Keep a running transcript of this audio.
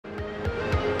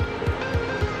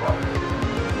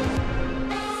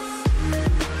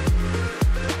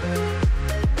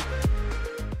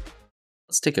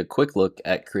take a quick look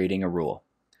at creating a rule.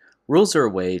 Rules are a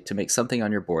way to make something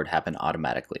on your board happen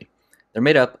automatically. They're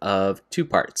made up of two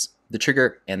parts, the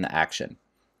trigger and the action.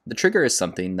 The trigger is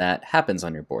something that happens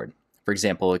on your board. For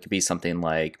example, it could be something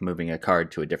like moving a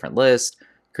card to a different list,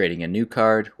 creating a new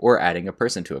card, or adding a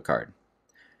person to a card.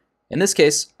 In this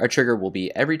case, our trigger will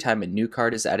be every time a new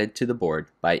card is added to the board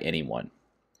by anyone.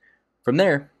 From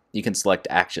there, you can select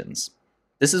actions.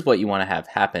 This is what you want to have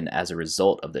happen as a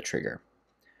result of the trigger.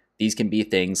 These can be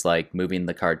things like moving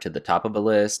the card to the top of a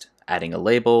list, adding a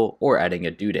label, or adding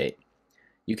a due date.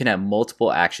 You can have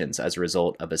multiple actions as a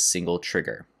result of a single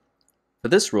trigger. For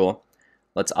this rule,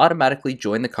 let's automatically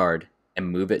join the card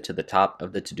and move it to the top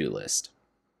of the to-do list.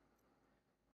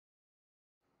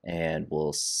 And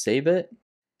we'll save it.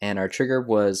 And our trigger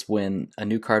was when a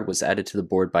new card was added to the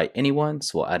board by anyone,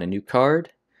 so we'll add a new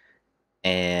card,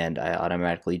 and I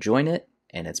automatically join it,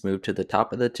 and it's moved to the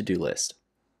top of the to-do list.